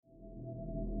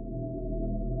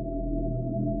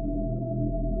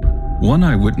One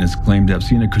eyewitness claimed to have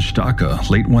seen a Kushtaka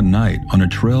late one night on a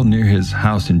trail near his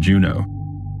house in Juneau.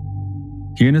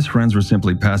 He and his friends were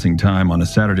simply passing time on a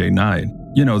Saturday night,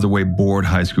 the way bored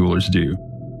high schoolers do.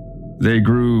 They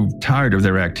grew tired of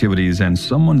their activities and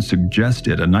someone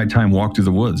suggested a nighttime walk through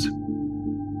the woods.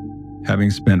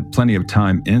 Having spent plenty of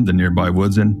time in the nearby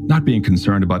woods and not being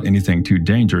concerned about anything too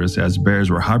dangerous as bears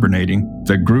were hibernating,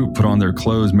 the group put on their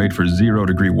clothes made for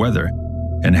 0-degree weather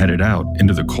and headed out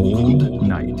into the cold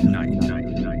night.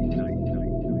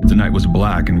 The night was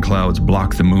black and clouds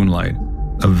blocked the moonlight.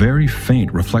 A very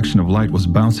faint reflection of light was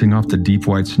bouncing off the deep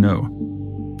white snow.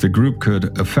 The group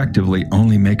could effectively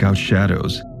only make out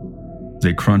shadows.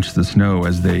 They crunched the snow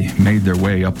as they made their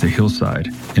way up the hillside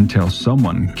until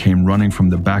someone came running from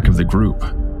the back of the group.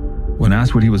 When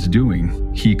asked what he was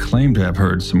doing, he claimed to have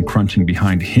heard some crunching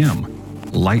behind him,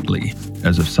 lightly,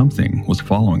 as if something was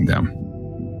following them.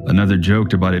 Another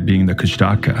joked about it being the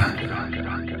Kushtaka.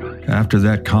 After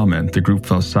that comment, the group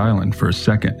fell silent for a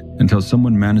second until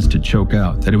someone managed to choke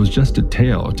out that it was just a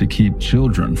tale to keep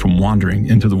children from wandering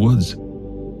into the woods.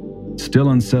 Still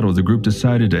unsettled, the group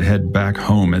decided to head back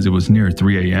home as it was near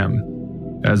 3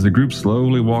 a.m. As the group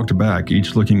slowly walked back,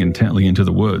 each looking intently into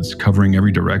the woods, covering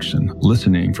every direction,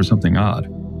 listening for something odd,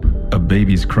 a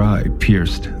baby's cry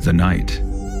pierced the night.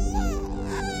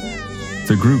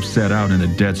 The group set out in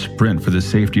a dead sprint for the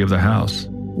safety of the house.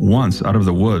 Once out of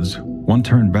the woods, one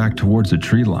turned back towards the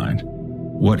tree line.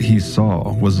 What he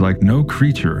saw was like no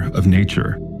creature of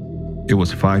nature. It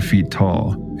was 5 feet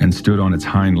tall and stood on its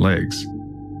hind legs.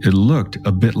 It looked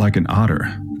a bit like an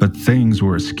otter, but things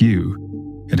were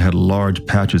askew. It had large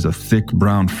patches of thick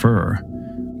brown fur,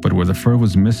 but where the fur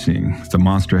was missing, the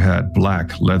monster had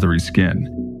black, leathery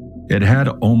skin. It had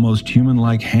almost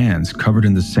human-like hands covered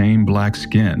in the same black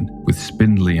skin, with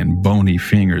spindly and bony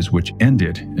fingers which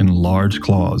ended in large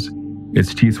claws.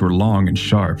 Its teeth were long and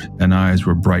sharp, and eyes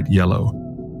were bright yellow.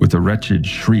 With a wretched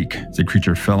shriek, the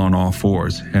creature fell on all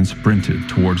fours and sprinted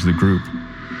towards the group.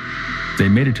 They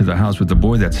made it to the house with the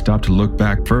boy that stopped to look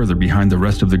back further behind the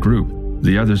rest of the group.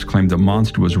 The others claimed the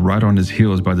monster was right on his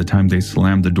heels by the time they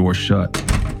slammed the door shut.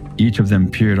 Each of them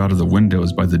peered out of the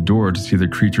windows by the door to see the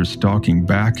creature stalking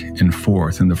back and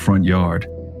forth in the front yard.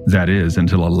 That is,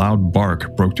 until a loud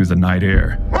bark broke through the night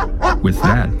air. With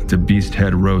that, the beast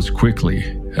head rose quickly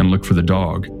and looked for the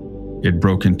dog. It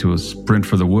broke into a sprint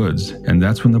for the woods, and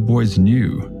that's when the boys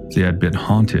knew they had been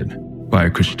haunted by a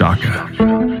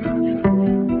Kushtaka.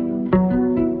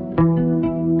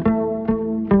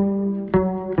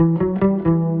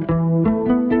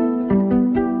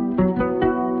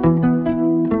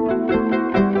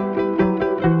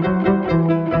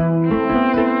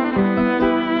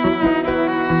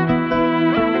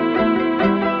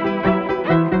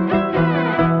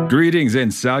 Greetings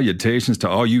and salutations to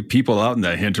all you people out in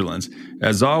the hinterlands.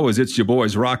 As always, it's your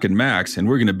boys Rock and Max, and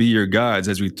we're going to be your guides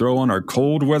as we throw on our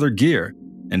cold weather gear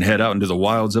and head out into the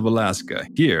wilds of Alaska,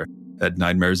 here at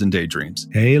Nightmares and Daydreams.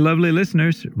 Hey, lovely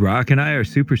listeners. Rock and I are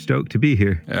super stoked to be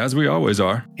here. As we always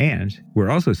are. And we're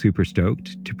also super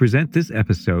stoked to present this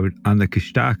episode on the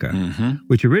Kushtaka,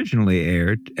 which originally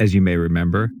aired, as you may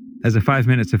remember, as a 5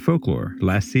 Minutes of Folklore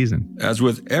last season. As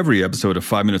with every episode of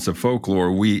 5 Minutes of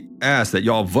Folklore, we ask that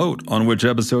y'all vote on which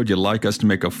episode you'd like us to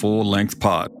make a full-length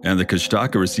pod, and the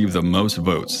Kushtaka received the most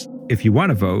votes. If you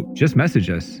want to vote, just message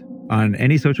us on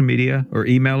any social media or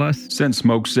email us. Send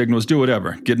smoke signals, do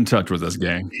whatever. Get in touch with us,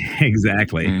 gang.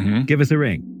 Exactly. Give us a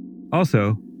ring.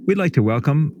 Also, we'd like to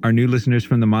welcome our new listeners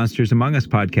from the Monsters Among Us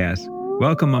podcast.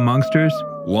 Welcome, Amongsters.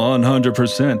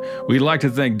 100%. We'd like to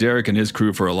thank Derek and his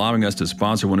crew for allowing us to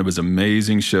sponsor one of his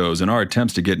amazing shows in our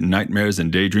attempts to get Nightmares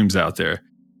and Daydreams out there.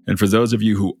 And for those of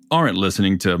you who aren't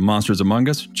listening to Monsters Among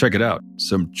Us, check it out.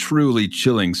 Some truly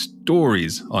chilling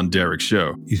stories on Derek's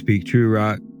show. You speak true,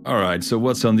 Rock. All right, so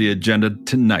what's on the agenda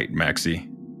tonight, Maxie?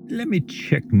 Let me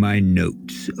check my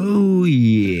notes. Oh,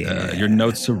 yeah. Your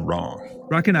notes are wrong.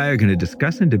 Rock and I are going to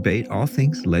discuss and debate all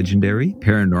things legendary,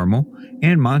 paranormal,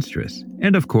 and monstrous.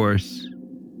 And of course,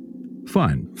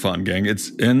 fun. Fun, gang. It's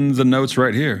in the notes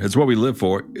right here. It's what we live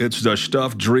for. It's the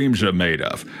stuff dreams are made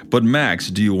of. But Max,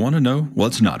 do you want to know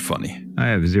what's not funny? I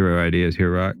have zero ideas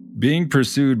here, Rock. Being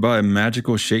pursued by a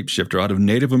magical shapeshifter out of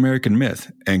Native American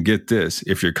myth. And get this,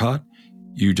 if you're caught,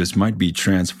 you just might be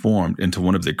transformed into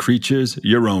one of the creatures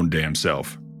your own damn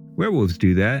self. Werewolves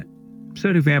do that.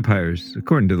 So do vampires,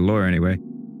 according to the lore anyway.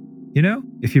 You know,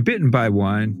 if you're bitten by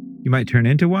one, you might turn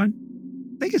into one.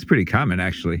 I think it's pretty common,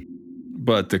 actually.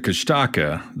 But the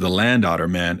Kushtaka, the land otter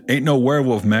man, ain't no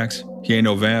werewolf, Max. He ain't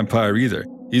no vampire either.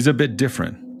 He's a bit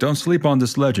different. Don't sleep on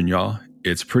this legend, y'all.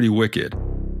 It's pretty wicked.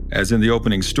 As in the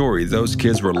opening story, those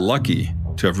kids were lucky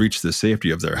to have reached the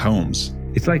safety of their homes.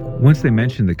 It's like once they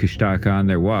mentioned the Kushtaka on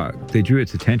their walk, they drew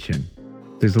its attention.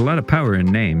 There's a lot of power in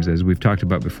names, as we've talked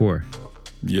about before.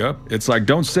 Yep, it's like,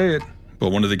 don't say it.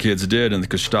 But one of the kids did, and the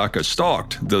Kushtaka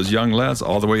stalked those young lads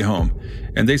all the way home.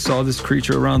 And they saw this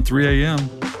creature around 3 a.m.,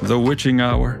 the witching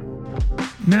hour.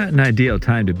 Not an ideal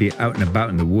time to be out and about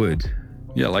in the woods.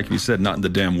 Yeah, like you said, not in the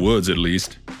damn woods, at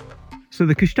least. So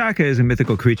the Kushtaka is a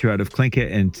mythical creature out of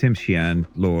Tlingit and Tsimshian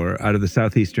lore out of the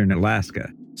southeastern Alaska.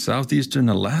 Southeastern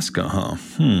Alaska, huh?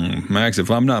 Max, if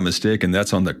I'm not mistaken,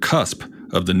 that's on the cusp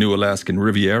of the new Alaskan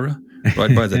Riviera,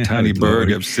 right by the tiny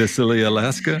burg of Sicily,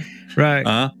 Alaska. Right.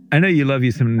 I know you love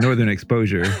you some Northern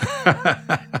Exposure.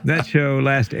 That show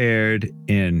last aired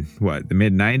in, the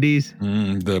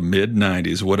mid-90s? The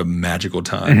mid-90s. What a magical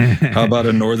time. How about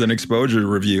a Northern Exposure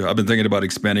review? I've been thinking about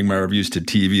expanding my reviews to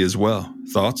TV as well.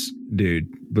 Thoughts?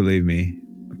 Dude, believe me,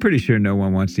 I'm pretty sure no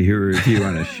one wants to hear a review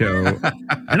on a show.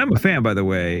 And I'm a fan, by the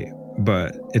way,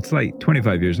 but it's like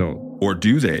 25 years old. Or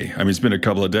do they? I mean, it's been a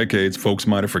couple of decades. Folks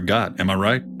might have forgot. Am I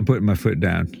right? I'm putting my foot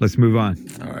down. Let's move on.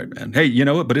 All right, man. Hey, you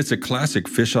know what? But it's a classic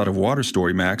fish out of water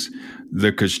story, Max.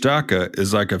 The Kushtaka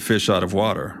is like a fish out of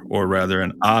water, or rather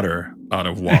an otter out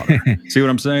of water. See what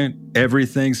I'm saying?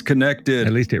 Everything's connected.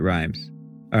 At least it rhymes.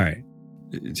 All right.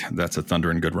 That's a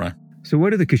thundering good rhyme. So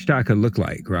what do the Kushtaka look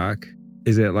like, Rock?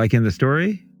 Is it like in the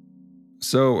story?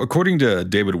 So according to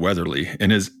David Weatherly,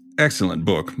 in his excellent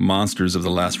book, Monsters of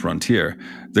the Last Frontier,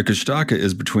 the Kushtaka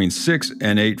is between 6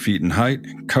 and 8 feet in height,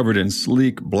 covered in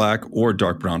sleek black or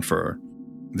dark brown fur.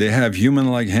 They have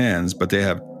human-like hands, but they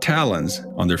have talons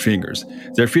on their fingers.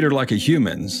 Their feet are like a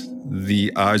human's.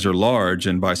 The eyes are large,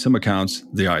 and by some accounts,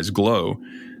 the eyes glow.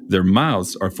 Their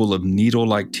mouths are full of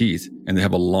needle-like teeth, and they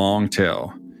have a long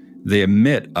tail. They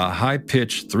emit a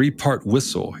high-pitched 3-part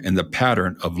whistle in the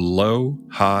pattern of low,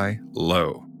 high,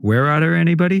 low. Were-otter,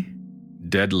 anybody?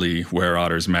 Deadly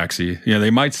were-otters, Maxie. Yeah,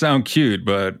 they might sound cute,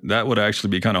 but that would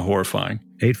actually be kind of horrifying.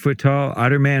 8-foot-tall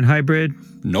otter-man hybrid?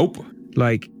 Nope.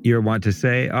 Like you're want to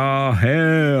say, oh,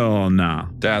 hell no.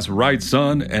 That's right,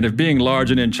 son. And if being large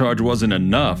and in charge wasn't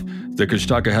enough, the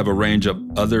Kushtaka have a range of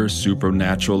other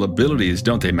supernatural abilities,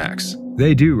 don't they, Max?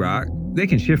 They do, Rock. They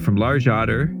can shift from large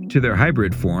otter to their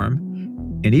hybrid form,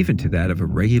 and even to that of a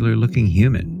regular-looking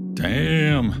human.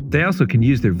 Damn. They also can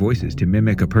use their voices to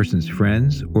mimic a person's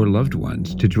friends or loved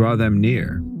ones to draw them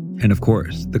near. And of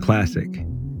course, the classic.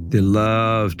 They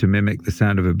love to mimic the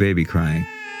sound of a baby crying.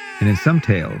 And in some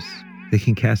tales, they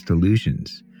can cast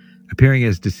illusions, appearing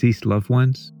as deceased loved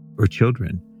ones or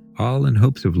children, all in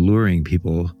hopes of luring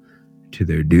people to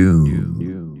their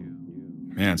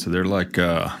doom. Man, so they're like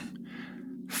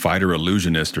fighter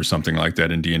illusionist or something like that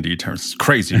in D&D terms. It's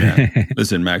crazy, man.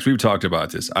 Listen, Max, we've talked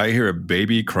about this. I hear a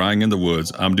baby crying in the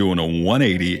woods. I'm doing a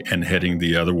 180 and heading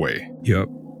the other way. Yup.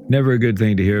 Never a good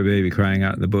thing to hear a baby crying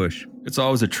out in the bush. It's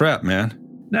always a trap, man.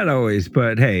 Not always,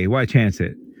 but hey, why chance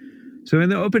it? So in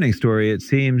the opening story, it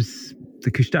seems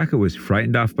the Kushtaka was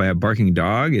frightened off by a barking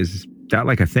dog. Is that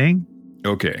like a thing?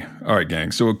 Okay. All right,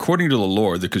 gang. So according to the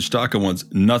lore, the Kushtaka wants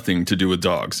nothing to do with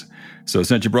dogs. So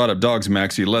since you brought up dogs,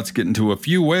 Maxie, let's get into a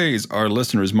few ways our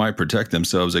listeners might protect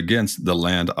themselves against the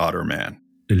land otter man.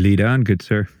 Lead on, good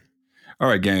sir. All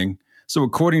right, gang. So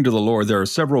according to the lore, there are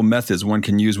several methods one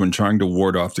can use when trying to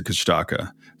ward off the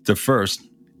Kushtaka. The first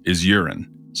is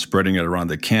urine, spreading it around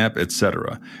the camp,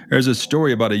 etc. There's a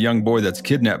story about a young boy that's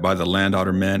kidnapped by the land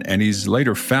otter man, and he's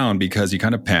later found because he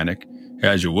kind of panicked,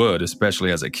 as you would,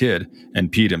 especially as a kid,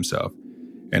 and peed himself.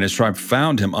 And his tribe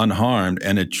found him unharmed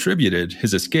and attributed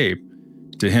his escape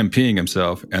to him peeing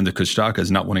himself and the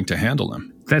Kushtakas not wanting to handle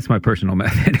him. That's my personal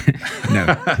method.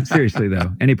 No, seriously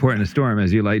though, any port in a storm,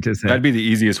 as you like to say. That'd be the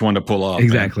easiest one to pull off.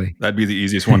 Exactly. Man. That'd be the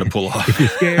easiest one to pull off. If you're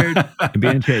scared and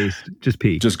being chased, just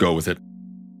pee. Just go with it.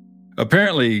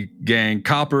 Apparently, gang,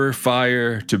 copper,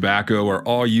 fire, tobacco are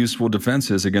all useful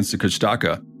defenses against the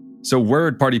Kushtaka. So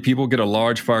word party people, get a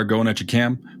large fire going at your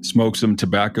camp, smoke some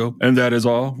tobacco, and that is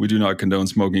all. We do not condone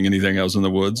smoking anything else in the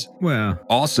woods. Well.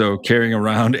 Also, carrying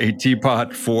around a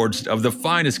teapot forged of the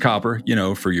finest copper,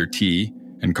 for your tea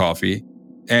and coffee.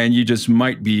 And you just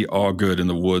might be all good in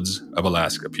the woods of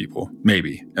Alaska, people.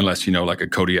 Maybe, unless, like a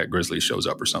Kodiak grizzly shows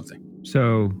up or something.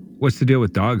 So what's the deal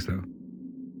with dogs, though?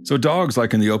 So dogs,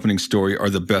 like in the opening story, are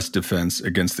the best defense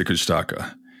against the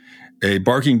Kushtaka. A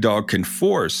barking dog can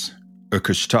force a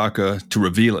Kushtaka to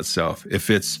reveal itself. If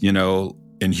it's,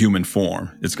 in human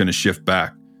form, it's going to shift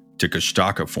back to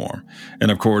Kushtaka form.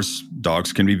 And of course,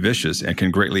 dogs can be vicious and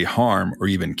can greatly harm or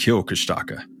even kill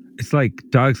Kushtaka. It's like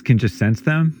dogs can just sense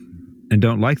them and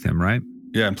don't like them, right?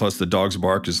 Yeah, and plus the dog's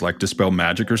bark is like dispel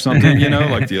magic or something,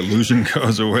 like the illusion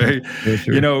goes away.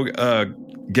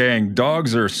 Gang,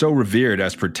 dogs are so revered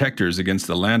as protectors against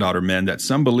the land otter men that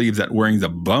some believe that wearing the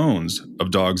bones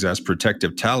of dogs as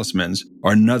protective talismans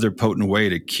are another potent way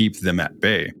to keep them at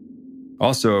bay.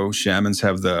 Also, shamans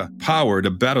have the power to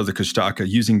battle the Kushtaka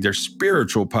using their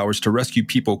spiritual powers to rescue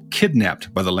people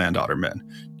kidnapped by the land otter men.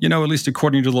 At least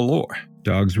according to the lore.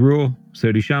 Dogs rule,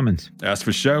 so do shamans. That's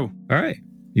for show. All right,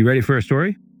 you ready for a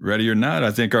story? Ready or not,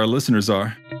 I think our listeners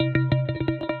are.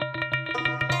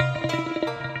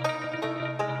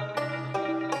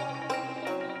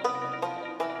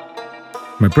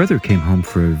 My brother came home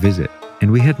for a visit,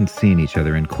 and we hadn't seen each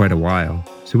other in quite a while,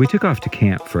 so we took off to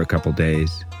camp for a couple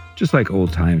days, just like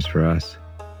old times for us.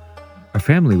 Our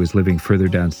family was living further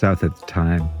down south at the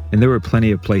time, and there were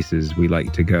plenty of places we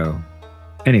liked to go.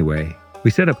 Anyway, we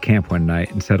set up camp one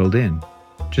night and settled in,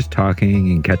 just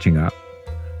talking and catching up.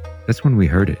 That's when we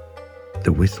heard it,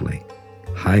 the whistling,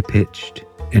 high-pitched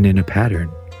and in a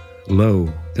pattern,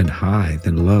 low, then high,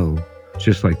 then low,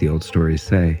 just like the old stories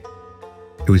say.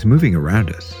 It was moving around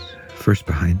us, first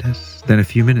behind us, then a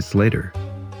few minutes later,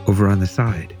 over on the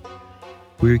side.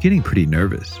 We were getting pretty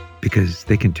nervous because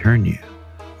they can turn you,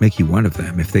 make you one of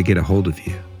them if they get a hold of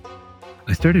you.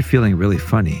 I started feeling really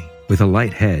funny, with a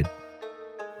light head.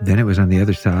 Then it was on the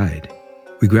other side.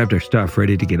 We grabbed our stuff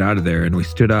ready to get out of there and we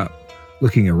stood up,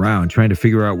 looking around, trying to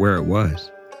figure out where it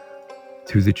was.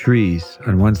 Through the trees,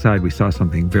 on one side we saw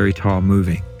something very tall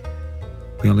moving.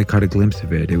 We only caught a glimpse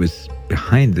of it. It was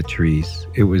behind the trees.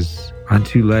 It was on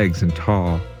two legs and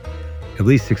tall, at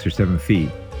least 6 or 7 feet.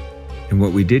 And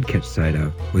what we did catch sight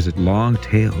of was a long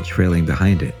tail trailing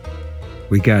behind it.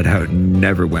 We got out and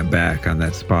never went back on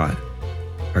that spot.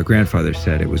 Our grandfather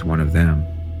said it was one of them.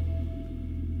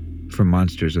 From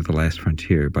Monsters of the Last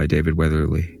Frontier by David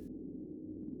Weatherly.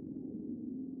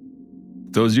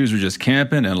 Those dudes were just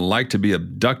camping and liked to be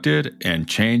abducted and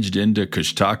changed into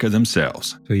Kushtaka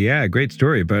themselves. So yeah, great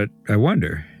story, but I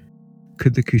wonder,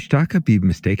 could the Kushtaka be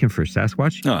mistaken for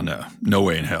Sasquatch? Oh no, no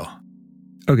way in hell.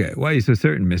 Okay, why are you so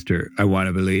certain, Mr. I Want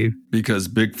to Believe? Because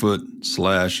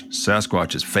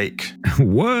Bigfoot/Sasquatch is fake.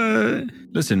 What?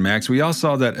 Listen, Max, we all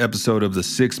saw that episode of The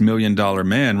 $6 Million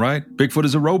Man, right? Bigfoot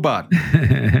is a robot.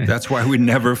 That's why we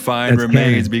never find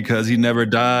remains, because he never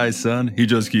dies, son. He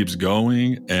just keeps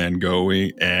going and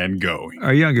going and going.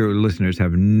 Our younger listeners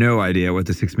have no idea what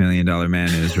the $6 Million Man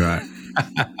is, right?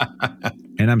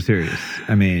 And I'm serious.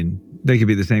 I mean, they could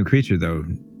be the same creature, though.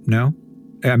 No?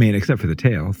 I mean, except for the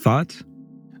tail. Thoughts?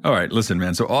 All right, listen,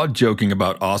 man. So all joking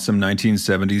about awesome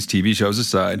 1970s TV shows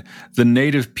aside, the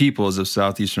native peoples of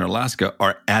southeastern Alaska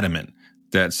are adamant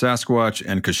that Sasquatch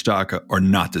and Kushtaka are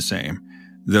not the same.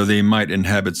 Though they might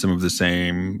inhabit some of the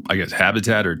same,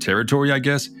 habitat or territory,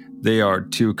 they are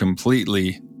two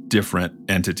completely different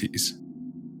entities.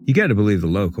 You got to believe the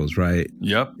locals, right?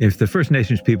 Yep. If the First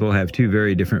Nations people have two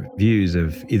very different views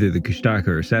of either the Kushtaka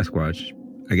or Sasquatch,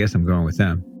 I guess I'm going with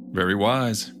them. Very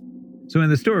wise. So in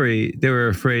the story, they were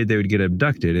afraid they would get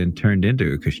abducted and turned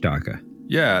into a Kushtaka.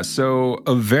 Yeah, so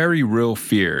a very real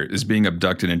fear is being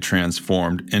abducted and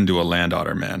transformed into a land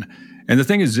otter man. And the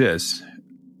thing is this,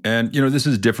 and this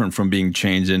is different from being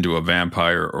changed into a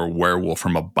vampire or werewolf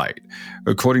from a bite.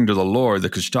 According to the lore, the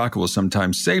Kushtaka will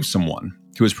sometimes save someone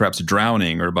who is perhaps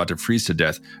drowning or about to freeze to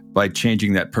death by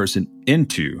changing that person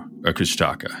into a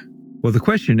Kushtaka. Well, the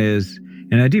question is,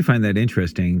 and I do find that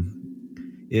interesting,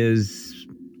 is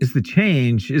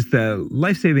the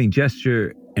life-saving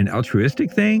gesture an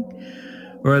altruistic thing?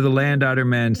 Or are the land otter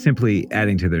men simply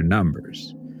adding to their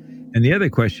numbers? And the other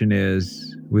question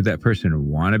is, would that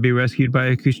person want to be rescued by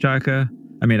a Kushtaka?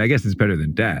 I mean, I guess it's better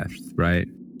than death, right?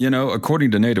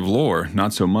 According to native lore,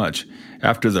 not so much.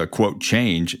 After the, quote,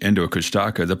 change into a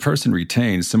Kushtaka, the person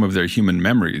retains some of their human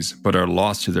memories, but are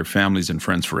lost to their families and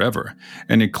friends forever.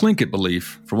 And in Tlingit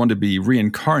belief, for one to be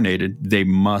reincarnated, they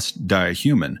must die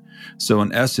human. So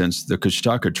in essence, the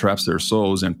Kushtaka traps their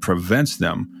souls and prevents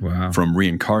them from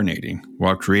reincarnating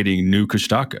while creating new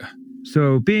Kushtaka.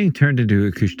 So being turned into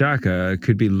a Kushtaka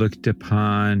could be looked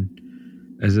upon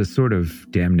as a sort of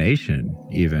damnation,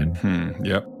 even.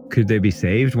 Yep. Could they be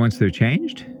saved once they're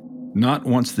changed? Not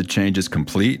once the change is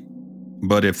complete,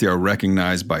 but if they are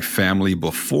recognized by family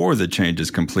before the change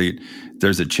is complete,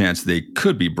 there's a chance they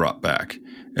could be brought back.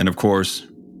 And of course,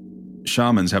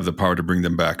 shamans have the power to bring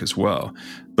them back as well.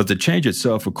 But the change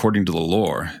itself, according to the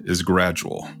lore, is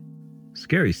gradual.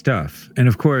 Scary stuff. And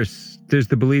of course, there's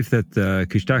the belief that the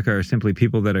Kushtaka are simply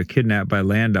people that are kidnapped by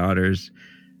land otters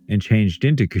and changed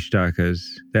into Kushtakas,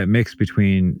 that mix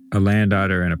between a land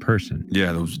otter and a person.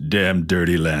 Yeah, those damn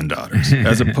dirty land otters,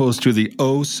 as opposed to the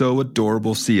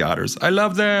oh-so-adorable sea otters. I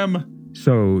love them!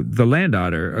 So the land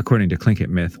otter, according to Tlingit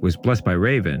myth, was blessed by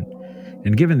Raven,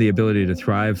 and given the ability to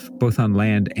thrive both on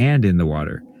land and in the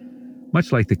water,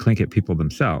 much like the Tlingit people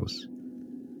themselves.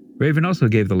 Raven also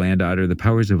gave the land otter the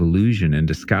powers of illusion and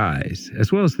disguise,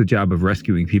 as well as the job of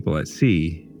rescuing people at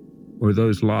sea, or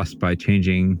those lost by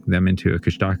changing them into a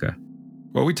Kshtaka.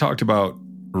 Well, we talked about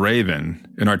Raven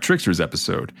in our Tricksters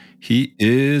episode. He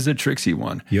is a tricksy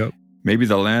one. Yep. Maybe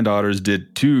the land otters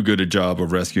did too good a job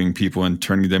of rescuing people and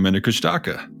turning them into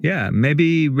Kshtaka. Yeah,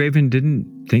 maybe Raven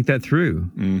didn't think that through.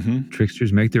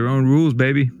 Tricksters make their own rules,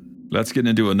 baby. Let's get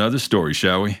into another story,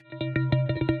 shall we?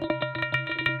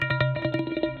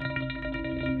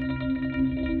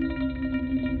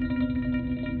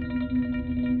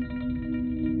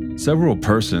 Several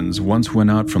persons once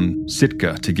went out from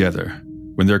Sitka together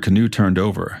when their canoe turned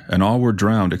over, and all were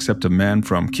drowned except a man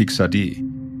from Kiksadi.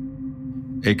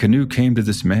 A canoe came to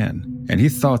this man, and he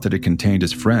thought that it contained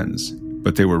his friends,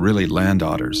 but they were really land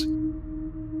otters.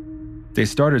 They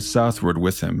started southward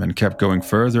with him and kept going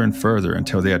further and further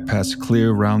until they had passed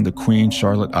clear round the Queen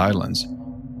Charlotte Islands.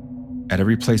 At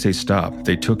every place they stopped,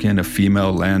 they took in a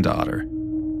female land otter.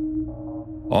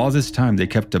 All this time, they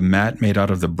kept a mat made out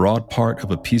of the broad part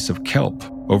of a piece of kelp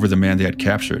over the man they had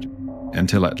captured,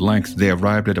 until at length they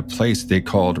arrived at a place they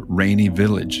called Rainy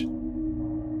Village.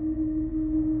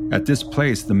 At this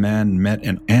place, the man met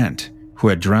an aunt who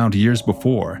had drowned years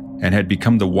before and had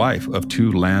become the wife of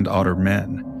 2 land otter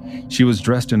men. She was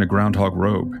dressed in a groundhog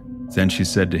robe. Then she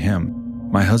said to him,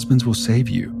 "My husband will save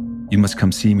you. You must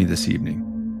come see me this evening."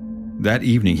 That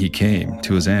evening he came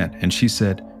to his aunt, and she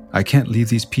said, "I can't leave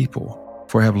these people,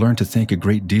 for I have learned to think a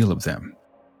great deal of them."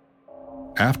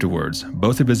 Afterwards,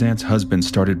 both of his aunt's husbands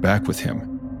started back with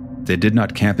him. They did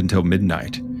not camp until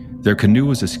midnight. Their canoe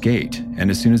was a skate,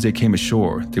 and as soon as they came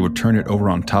ashore, they would turn it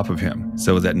over on top of him,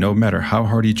 so that no matter how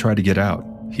hard he tried to get out,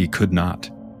 he could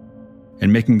not.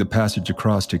 In making the passage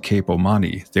across to Cape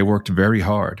Omani, they worked very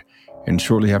hard, and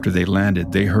shortly after they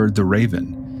landed, they heard the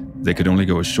Raven. They could only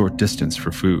go a short distance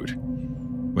for food.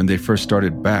 When they first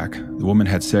started back, the woman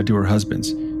had said to her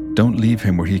husbands, "Don't leave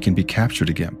him where he can be captured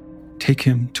again. Take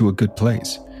him to a good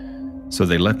place." So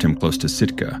they left him close to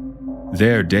Sitka.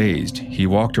 There, dazed, he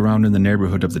walked around in the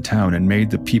neighborhood of the town and made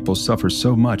the people suffer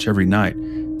so much every night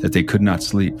that they could not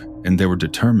sleep, and they were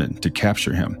determined to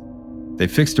capture him. They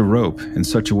fixed a rope in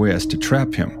such a way as to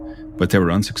trap him, but they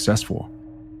were unsuccessful.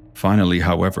 Finally,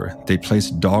 however, they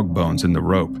placed dog bones in the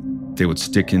rope. They would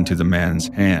stick into the man's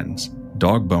hands,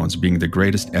 dog bones being the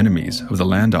greatest enemies of the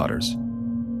land otters.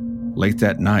 Late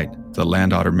that night, the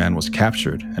land otter man was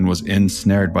captured and was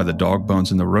ensnared by the dog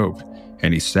bones in the rope,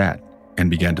 and he sat and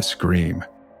began to scream.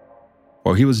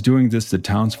 While he was doing this, the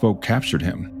townsfolk captured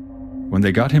him. When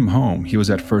they got him home, he was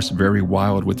at first very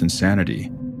wild with insanity,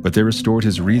 but they restored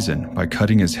his reason by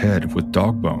cutting his head with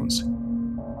dog bones.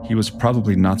 He was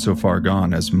probably not so far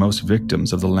gone as most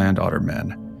victims of the land otter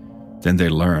men. Then they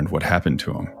learned what happened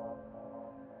to him.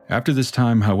 After this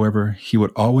time, however, he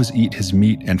would always eat his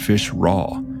meat and fish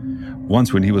raw.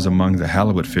 Once when he was among the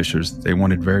halibut fishers, they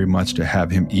wanted very much to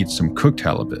have him eat some cooked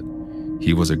halibut.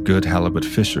 He was a good halibut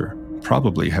fisher,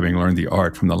 probably having learned the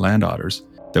art from the land otters,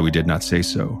 though he did not say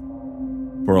so.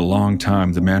 For a long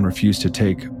time, the man refused to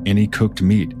take any cooked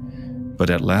meat, but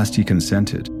at last he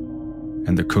consented,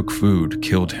 and the cooked food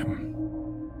killed him.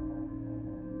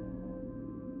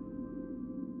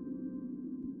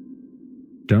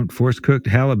 Don't force cooked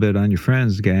halibut on your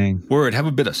friends, gang. Word, have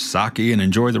a bit of sake and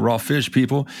enjoy the raw fish,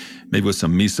 people. Maybe with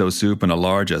some miso soup and a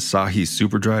large Asahi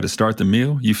Super Dry to start the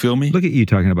meal, you feel me? Look at you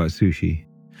talking about sushi.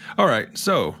 All right,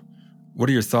 so what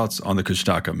are your thoughts on the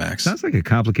Kshtaka, Max? Sounds like a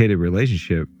complicated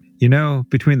relationship. You know,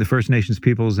 between the First Nations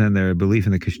peoples and their belief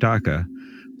in the Kshtaka,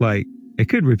 like, it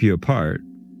could rip you apart,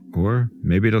 or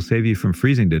maybe it'll save you from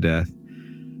freezing to death,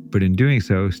 but in doing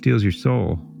so, steals your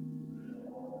soul.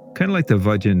 Kind of like the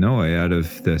Vajinoi out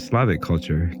of the Slavic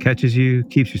culture. Catches you,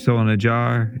 keeps your soul in a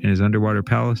jar in his underwater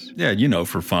palace. Yeah, you know,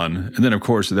 for fun. And then, of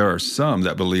course, there are some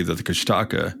that believe that the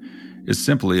Kshtaka is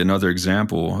simply another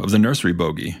example of the nursery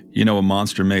bogey. You know, a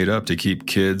monster made up to keep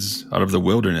kids out of the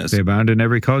wilderness. They abound in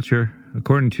every culture.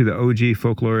 According to the OG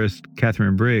folklorist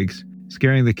Catherine Briggs,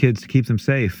 scaring the kids to keep them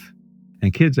safe.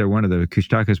 And kids are one of the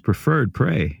Kshtaka's preferred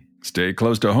prey. Stay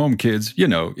close to home, kids. You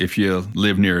know, if you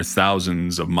live near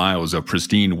thousands of miles of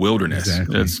pristine wilderness,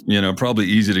 It's, probably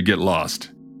easy to get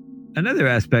lost. Another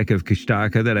aspect of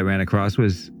Kshtaka that I ran across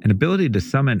was an ability to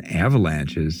summon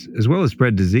avalanches, as well as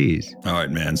spread disease. All right,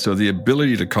 man. So the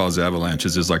ability to cause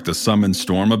avalanches is like the summon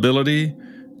storm ability,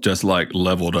 just like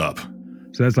leveled up.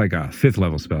 So that's like a 5th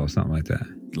level spell, something like that.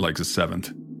 Like the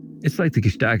 7th. It's like the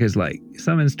Kshtaka's like,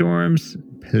 summon storms,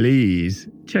 please,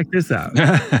 check this out.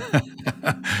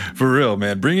 For real,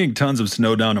 man. Bringing tons of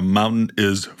snow down a mountain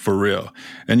is for real.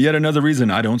 And yet another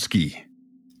reason I don't ski.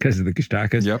 Because of the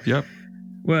Kushtaka? Yep.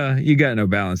 Well, you got no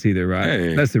balance either, right?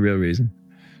 Hey. That's the real reason.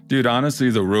 Dude, honestly,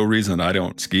 the real reason I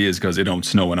don't ski is because it don't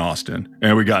snow in Austin.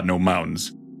 And we got no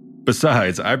mountains.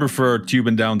 Besides, I prefer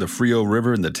tubing down the Frio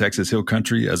River in the Texas Hill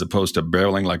Country as opposed to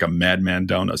barreling like a madman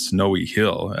down a snowy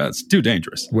hill. That's too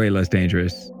dangerous. Way less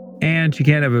dangerous. And you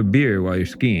can't have a beer while you're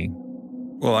skiing.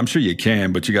 Well, I'm sure you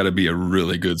can, but you got to be a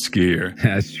really good skier.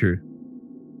 That's true.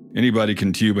 Anybody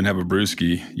can tube and have a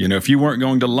brewski. You know, if you weren't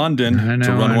going to London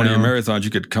to run one of your marathons, you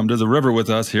could come to the river with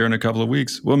us here in a couple of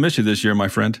weeks. We'll miss you this year, my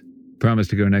friend. Promise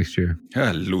to go next year.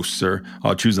 Hello, sir.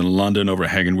 I'll choosing London over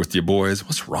hanging with your boys.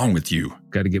 What's wrong with you?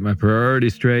 Got to get my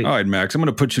priorities straight. All right, Max, I'm going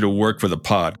to put you to work for the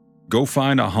pod. Go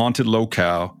find a haunted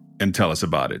locale and tell us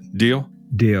about it. Deal?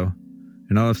 Deal.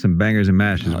 And I'll have some bangers and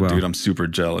mash as well. Dude, I'm super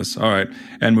jealous. All right,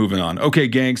 and moving on. Okay,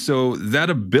 gang, so that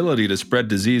ability to spread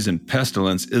disease and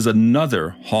pestilence is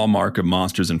another hallmark of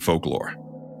monsters and folklore.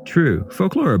 True.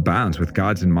 Folklore abounds with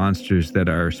gods and monsters that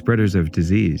are spreaders of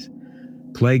disease.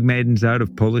 Plague maidens out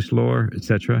of Polish lore,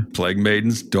 etc. Plague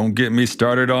maidens? Don't get me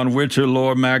started on Witcher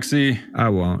lore, Maxie. I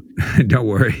won't. Don't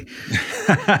worry.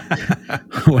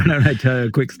 Why don't I tell you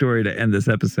a quick story to end this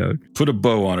episode? Put a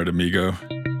bow on it, amigo.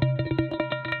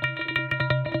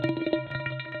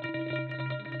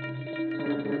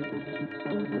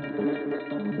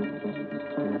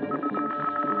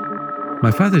 My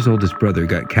father's oldest brother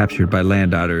got captured by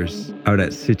land otters out at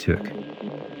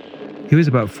Situk. He was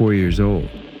about 4 years old.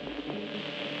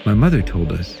 My mother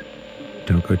told us,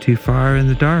 don't go too far in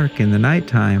the dark in the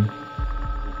nighttime.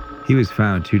 He was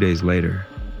found 2 days later,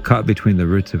 caught between the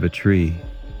roots of a tree.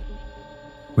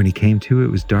 When he came to,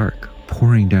 it was dark,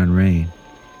 pouring down rain,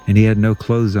 and he had no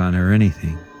clothes on or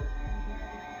anything.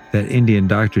 That Indian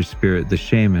doctor spirit, the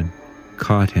shaman,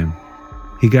 caught him.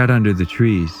 He got under the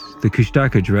trees. The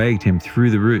Kushtaka dragged him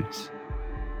through the roots.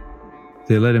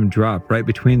 They let him drop right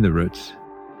between the roots.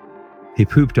 He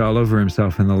pooped all over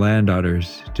himself, and the land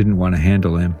otters didn't want to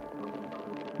handle him.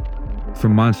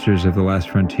 From Monsters of the Last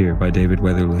Frontier by David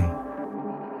Weatherly.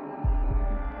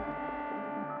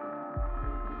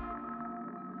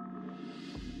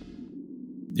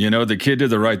 You know, the kid did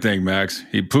the right thing, Max.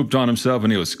 He pooped on himself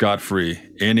and he was scot-free.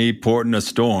 Any port in a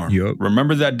storm. Yep.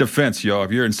 Remember that defense, y'all.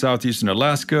 If you're in southeastern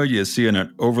Alaska, you see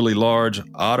an overly large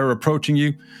otter approaching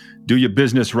you, do your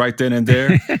business right then and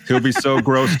there. He'll be so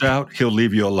grossed out, he'll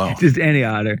leave you alone. Just any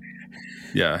otter.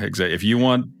 Yeah, exactly. If you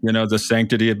want, the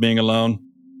sanctity of being alone,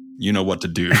 you know what to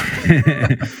do.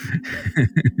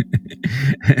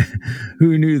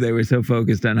 Who knew they were so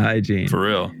focused on hygiene? For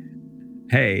real.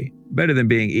 Hey, better than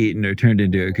being eaten or turned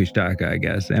into a Kushtaka, I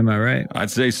guess. Am I right?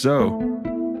 I'd say so.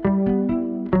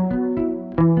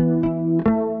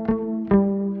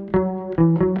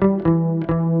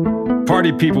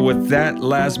 Party people, with that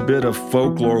last bit of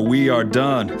folklore, we are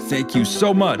done. Thank you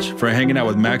so much for hanging out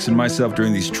with Max and myself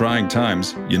during these trying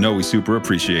times. You know we super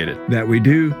appreciate it. That we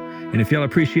do. And if y'all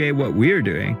appreciate what we're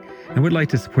doing and would like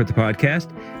to support the podcast,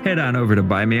 head on over to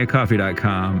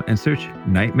buymeacoffee.com and search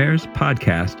Nightmares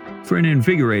Podcast for an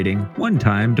invigorating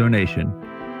one-time donation.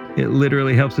 It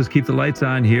literally helps us keep the lights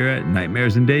on here at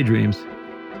Nightmares and Daydreams.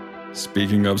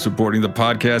 Speaking of supporting the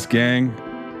podcast, gang,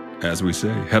 as we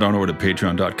say, head on over to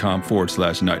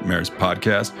patreon.com/Nightmares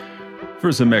Podcast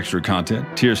for some extra content.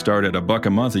 Tiers start at $1 a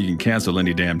month, and you can cancel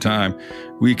any damn time.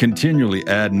 We continually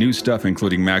add new stuff,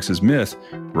 including Max's Myth,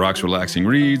 Rock's Relaxing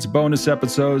Reads, bonus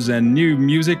episodes, and new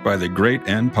music by the great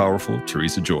and powerful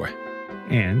Teresa Joy.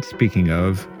 And speaking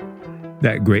of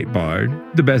that great bard,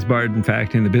 the best bard, in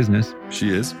fact, in the business. She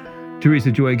is.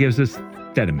 Teresa Joy gives us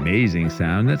that amazing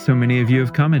sound that so many of you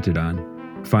have commented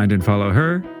on. Find and follow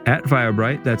her at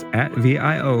Viobrite, that's at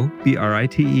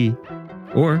VIOBRITE,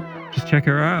 or just check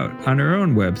her out on her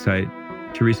own website,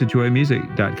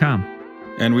 teresajoymusic.com.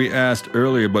 And we asked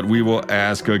earlier, but we will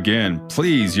ask again.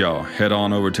 Please, y'all, head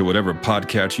on over to whatever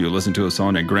podcast you listen to us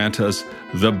on and grant us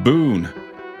the boon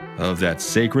of that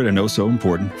sacred and oh so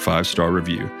important 5-star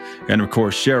review. And of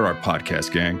course, share our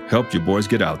podcast, gang. Help you boys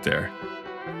get out there.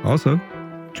 Also,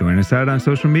 join us out on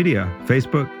social media,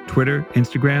 Facebook, Twitter,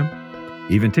 Instagram,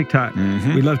 even TikTok.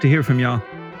 We'd love to hear from y'all.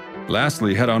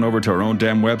 Lastly, head on over to our own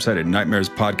damn website at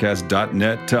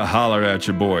nightmarespodcast.net to holler at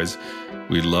your boys.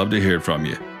 We'd love to hear from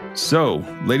you. So,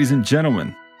 ladies and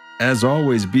gentlemen, as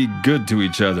always, be good to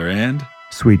each other and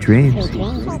sweet dreams.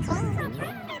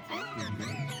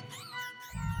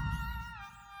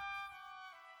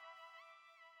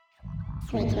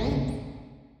 Sweet dreams.